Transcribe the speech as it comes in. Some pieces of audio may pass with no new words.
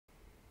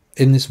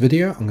In this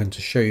video, I'm going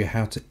to show you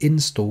how to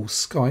install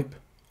Skype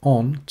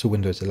on to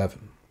Windows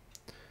 11.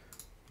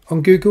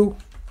 On Google,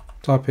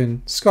 type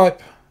in Skype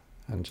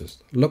and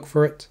just look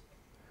for it,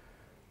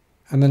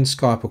 and then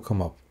Skype will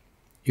come up.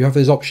 You have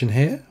this option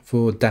here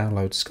for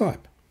download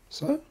Skype.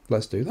 So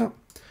let's do that.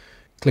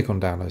 Click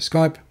on download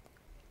Skype.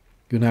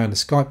 You're now in the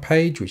Skype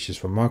page, which is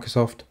from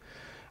Microsoft,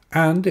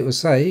 and it will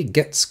say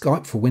get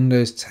Skype for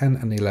Windows 10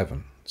 and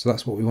 11. So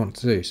that's what we want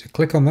to do. So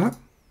click on that.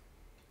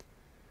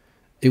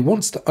 It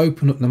wants to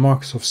open up the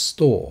Microsoft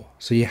Store,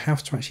 so you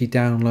have to actually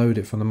download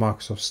it from the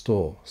Microsoft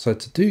Store. So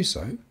to do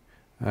so,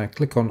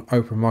 click on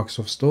Open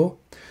Microsoft Store.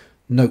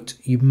 Note,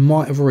 you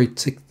might have already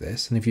ticked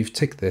this, and if you've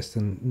ticked this,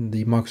 then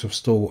the Microsoft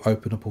Store will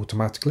open up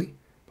automatically.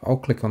 But I'll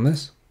click on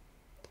this.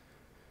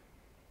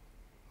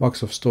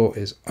 Microsoft Store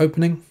is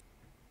opening.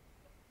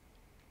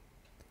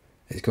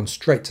 It's gone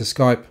straight to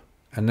Skype,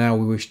 and now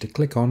we wish to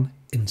click on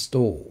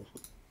Install.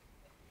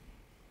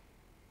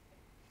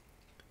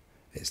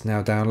 It's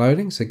now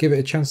downloading, so give it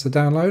a chance to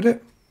download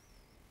it.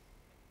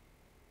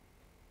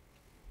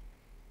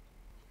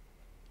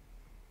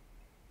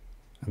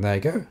 And there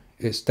you go.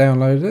 It's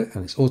downloaded it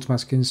and it's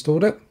automatically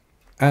installed it.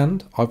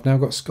 And I've now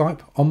got Skype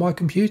on my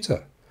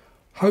computer.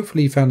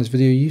 Hopefully you found this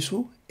video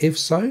useful. If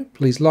so,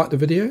 please like the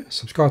video,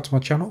 subscribe to my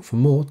channel for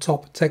more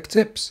top tech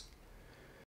tips.